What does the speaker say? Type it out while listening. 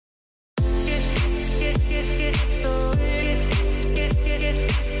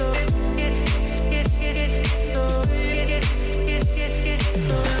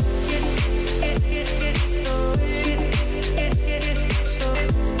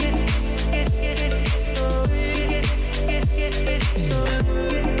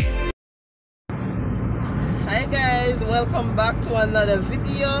welcome back to another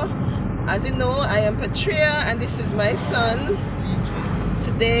video. As you know, I am Patria and this is my son DJ.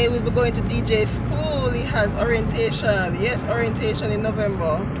 Today we'll be going to DJ's school. He has orientation. Yes, orientation in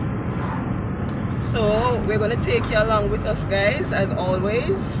November. So we're going to take you along with us, guys, as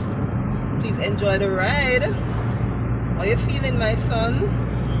always. Please enjoy the ride. How are you feeling, my son?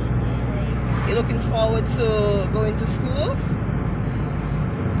 You looking forward to going to school?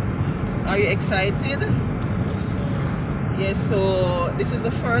 Are you excited? Yes, so this is the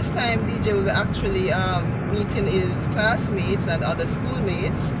first time DJ will be actually meeting his classmates and other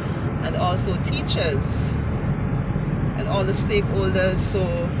schoolmates and also teachers and all the stakeholders, so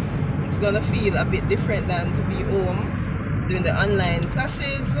it's gonna feel a bit different than to be home doing the online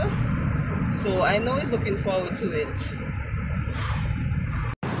classes. So I know he's looking forward to it.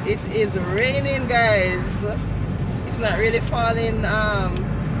 It is raining, guys. It's not really falling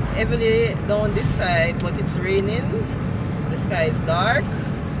heavily down this side, but it's raining. The sky is dark,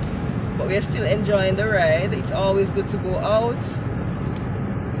 but we're still enjoying the ride. It's always good to go out,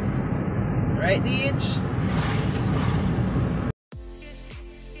 right, Deej?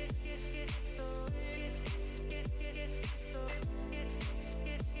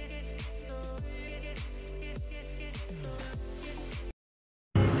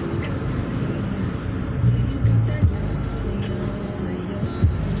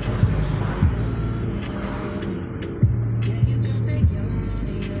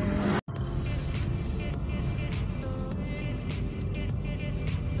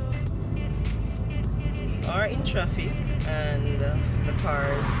 Are in traffic and the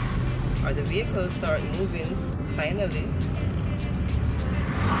cars or the vehicles start moving finally.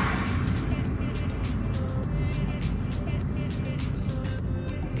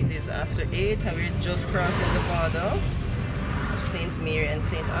 It is after 8 and we're just crossing the border of St. Mary and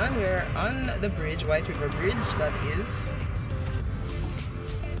St. Anne. We're on the bridge, White River Bridge, that is.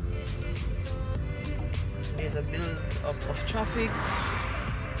 There's a build up of traffic,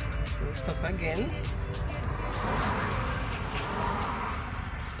 so we stop again.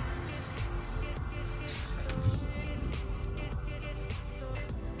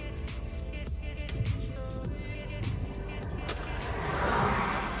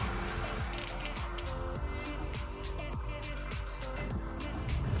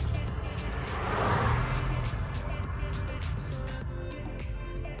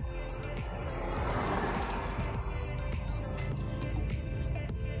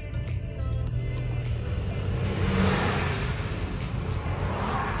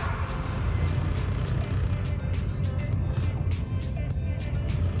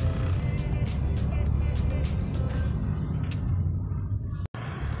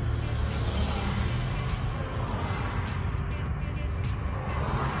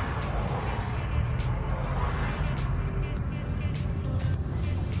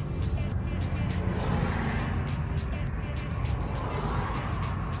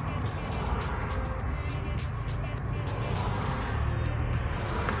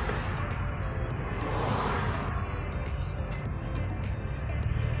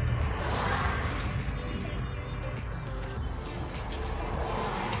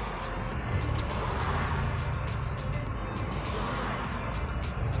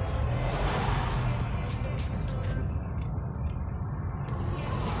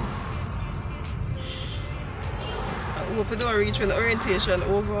 Hope we don't reach when orientation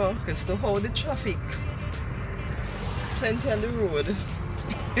over, because to hold the traffic plenty on the road.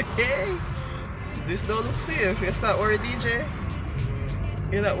 This don't look safe. You start worried, DJ?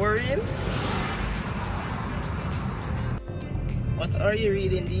 You're not worrying? What are you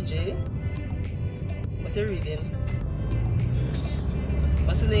reading, DJ? What are you reading? Yes.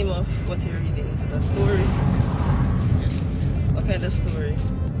 What's the name of what you're reading? Is it a story? Yes, it is. What kind of story?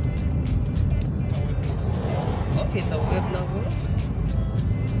 Okay, it's a web novel.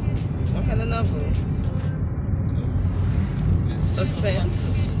 What kind of novel? It's Suspense?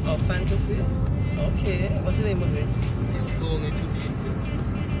 fantasy. Oh, fantasy? Okay. What's the name of it? It's Lonely to be Invincible.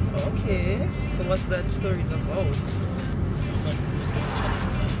 Okay. So what's that story about? This channel.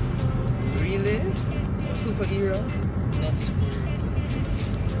 Really? Superhero? Not superhero.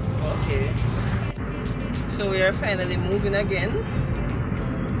 Okay. So we are finally moving again.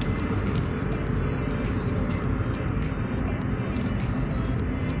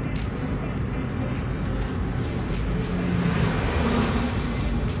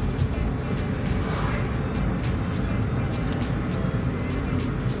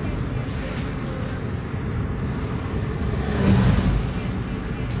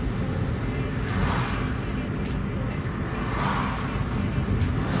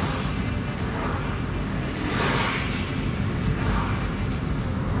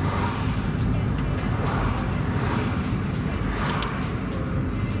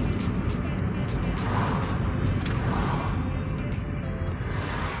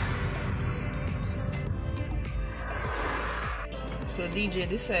 DJ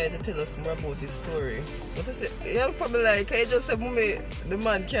decided to tell us more about his story. What is it? You're probably like, can you just say, Mummy, the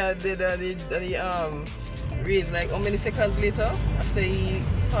man can't dead and he raised like how many seconds later after he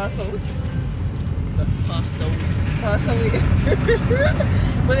passed out? That passed away. Passed away.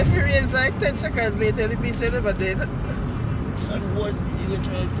 But if he raised like 10 seconds later, he'd be said never dead. If was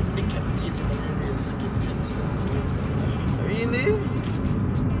eventually decapitated and he raised again 10 seconds later. Really?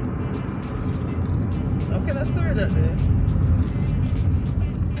 How can I store that there?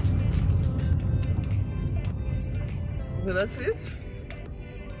 Well, that's it?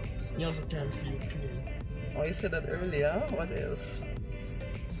 He also can't feel pain. Oh, you said that earlier. What else?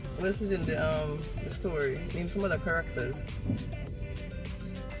 What else is in the story? Name some other characters.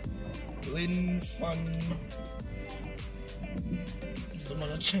 Lin Fan. Some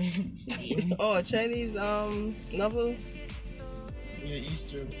other Chinese name. Oh, Chinese novel. Yeah,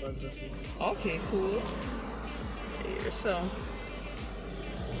 Eastern fantasy. Okay, cool. Here, so.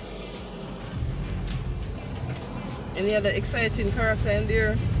 Any other exciting character in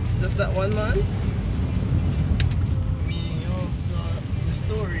there? Just that one man? Me also, the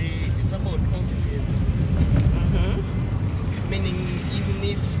story, it's about cultivating. Meaning, even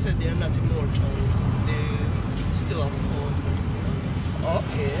if said they're not immortal, they still have cause.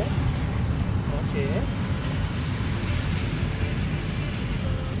 Okay. Okay.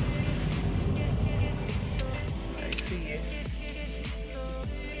 I see.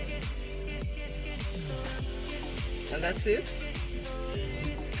 And that's it?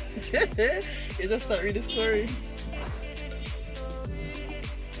 You just start reading the story.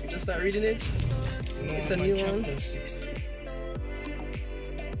 You just start reading it. No, It's a I'm new on one. chapter 60.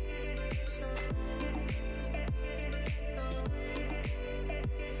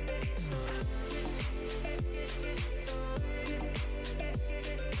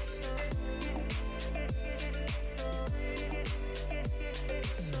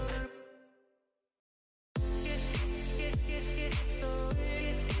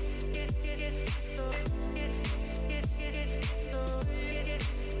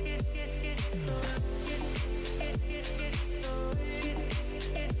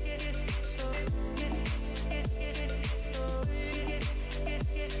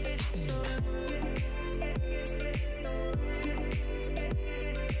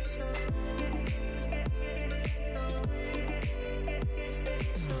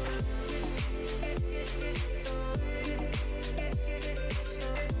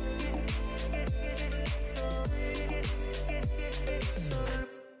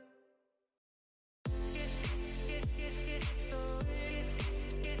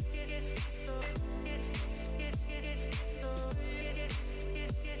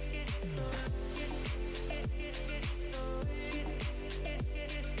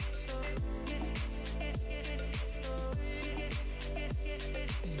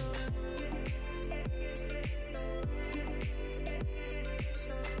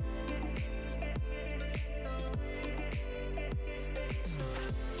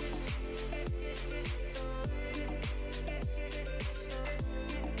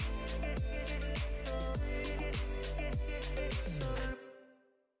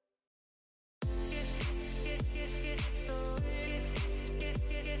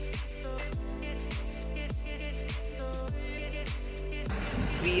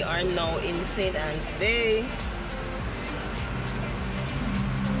 We are now in St. Anne's Bay.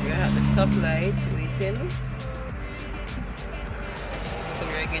 We're at the stoplight waiting. So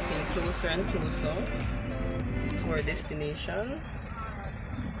we're getting closer and closer to our destination.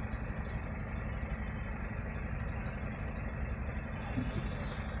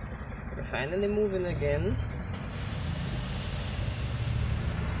 We're finally moving again.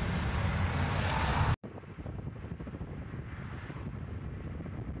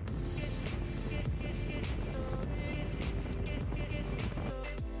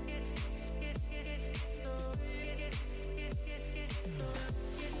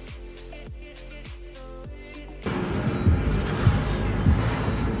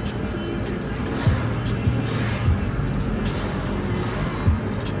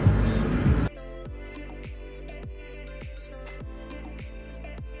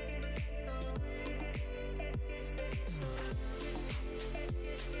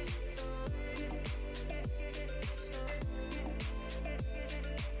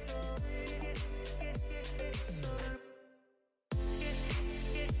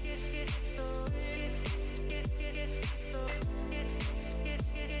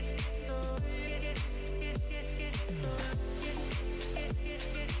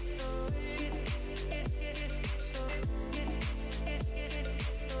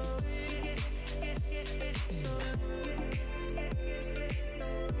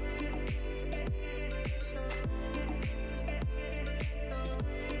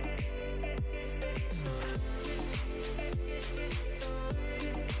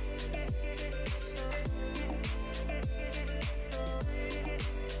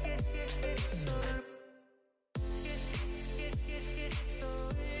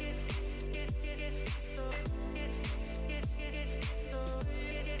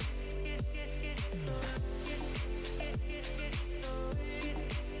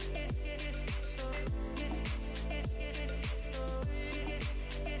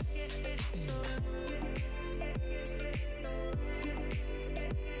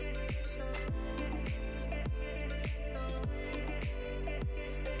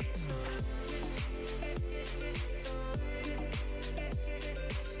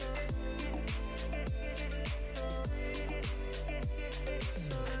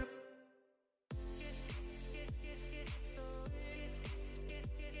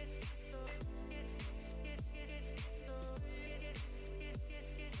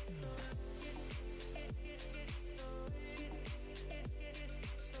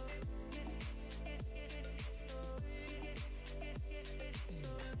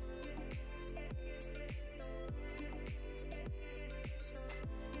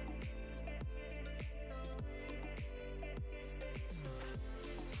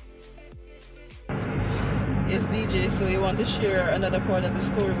 Yes, DJ, so you want to share another part of the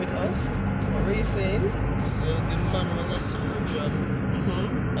story with us? What were you saying? So the man was a soldier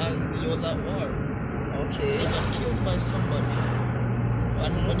and he was at war. Okay. He got killed by somebody.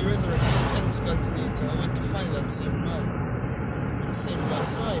 And when he resurrected 10 seconds later, I went to find that same man. And the same man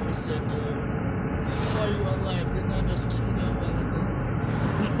saw him. He said, why are you alive? Didn't I just kill you a while ago?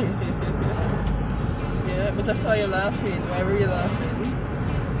 Yeah, but I saw you laughing. Why were you laughing?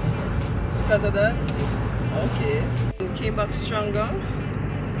 Because of that? Okay. You came back stronger?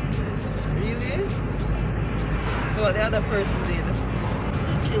 Yes. Really? So what the other person did?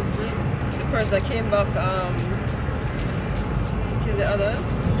 He killed them. The person that came back, killed the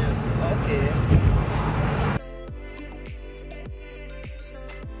others? Yes. Okay.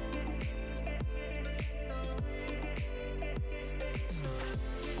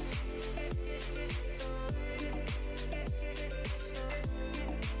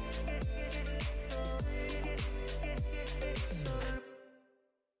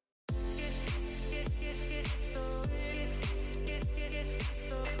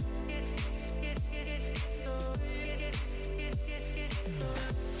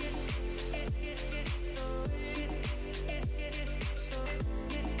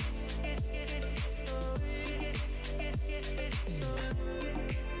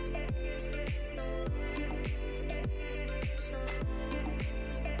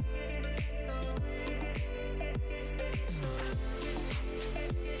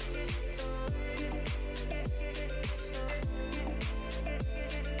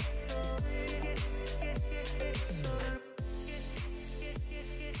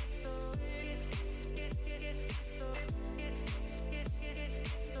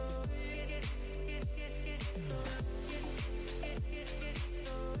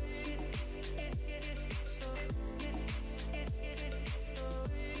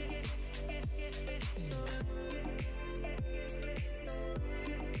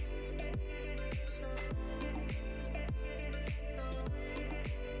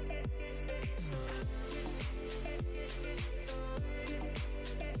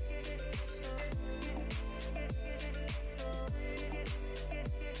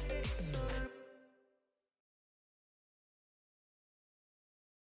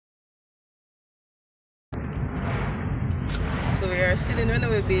 So we are still in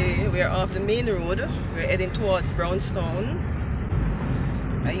Runaway Bay. We are off the main road. We're heading towards Brownstown.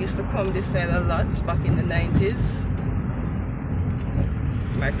 I used to come this side a lot back in the 90s.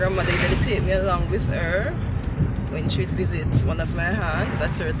 My grandmother used to take me along with her when she'd visit one of my aunts,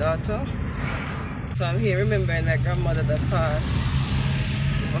 that's her daughter. So I'm here remembering my grandmother that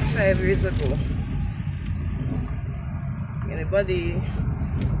passed over 5 years ago. Anybody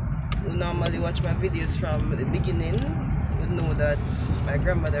who normally watch my videos from the beginning would know that my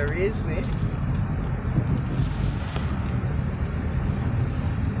grandmother raised me.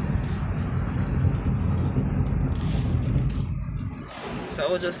 So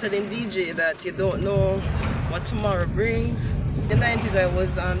I was just telling DJ that you don't know what tomorrow brings. In the 90s I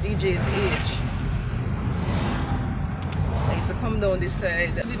was DJ's age. I used to come down this side.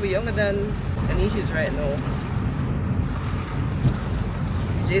 He's even younger than he is right now.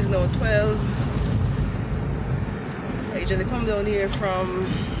 DJ's now 12. I usually come down here from,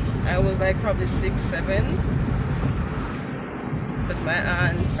 I was like probably 6, 7. Because my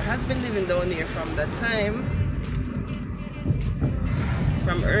aunt has been living down here from that time.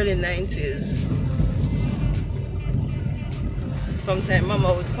 From early 90s. Sometimes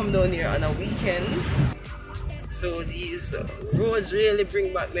Mama would come down here on a weekend. So these roads really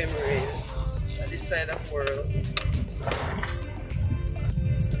bring back memories on this side of the world.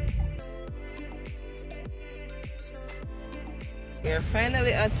 We are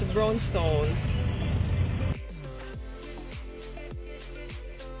finally at Brownstown.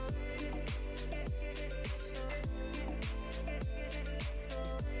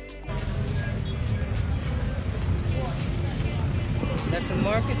 That's a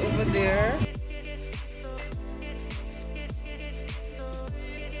market over there.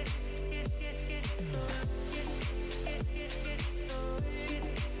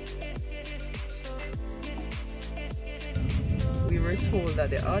 We were told that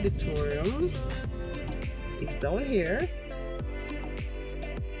the auditorium is down here.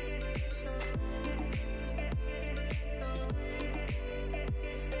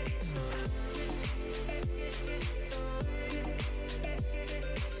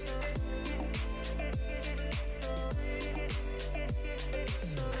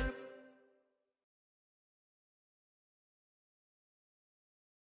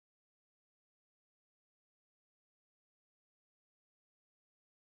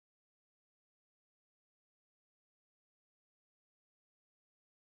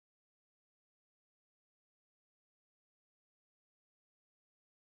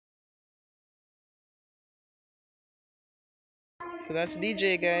 So that's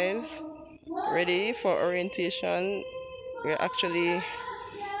DJ, guys. Ready for orientation. We're actually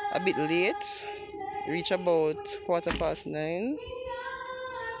a bit late. Reach about 9:15.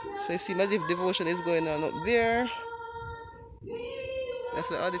 So it seems as if devotion is going on up there. That's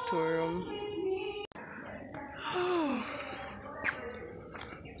the auditorium.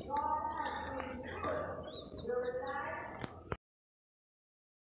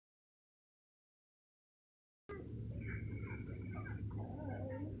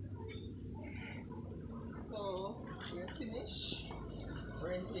 So we're finished.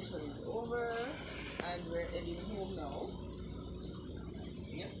 Orientation is over and we're heading home now.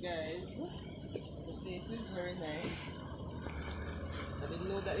 Yes, guys, the place is very nice. I didn't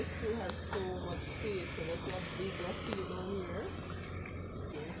know that the school has so much space because I see a big field down here.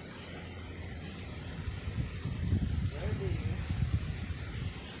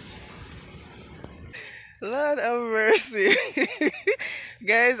 Lord of mercy.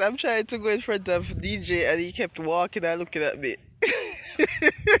 Guys, I'm trying to go in front of DJ and he kept walking and looking at me.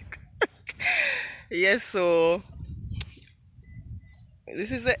 Yes, so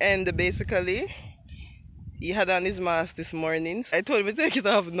this is the end basically. He had on his mask this morning. I told him to take it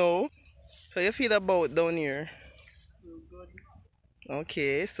off now. So you feel about down here?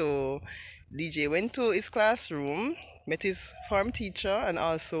 Okay, so DJ went to his classroom, met his farm teacher and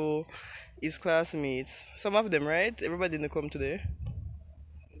also his classmates. Some of them, right? Everybody didn't come today.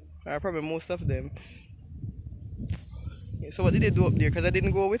 Or probably most of them. So what did they do up there? Because I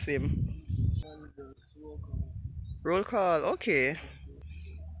didn't go with him. Roll call, okay.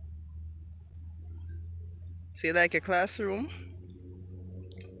 So you like a classroom?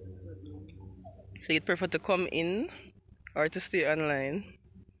 So you'd prefer to come in or to stay online?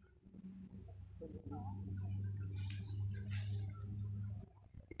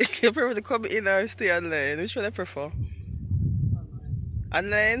 You prefer to come in or stay online? Which one I prefer?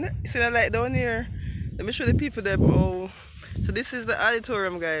 Online? See the light down here? Let me show the people them. Oh, so this is the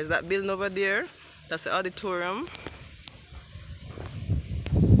auditorium, guys. That building over there, that's the auditorium.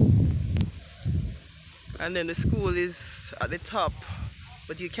 And then the school is at the top,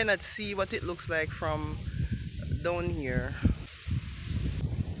 but you cannot see what it looks like from down here.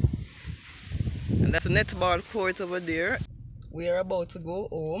 And that's the netball court over there. We are about to go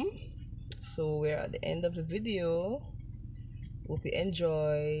home, so we're at the end of the video. Hope you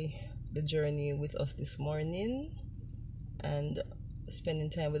enjoy the journey with us this morning and spending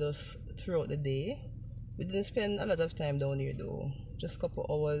time with us throughout the day. We didn't spend a lot of time down here though, just a couple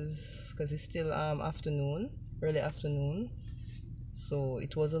hours because it's still afternoon, early afternoon, so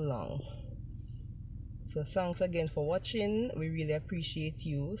it wasn't long. So thanks again for watching. We really appreciate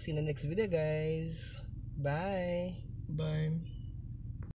you. See you in the next video, guys. Bye. Bye.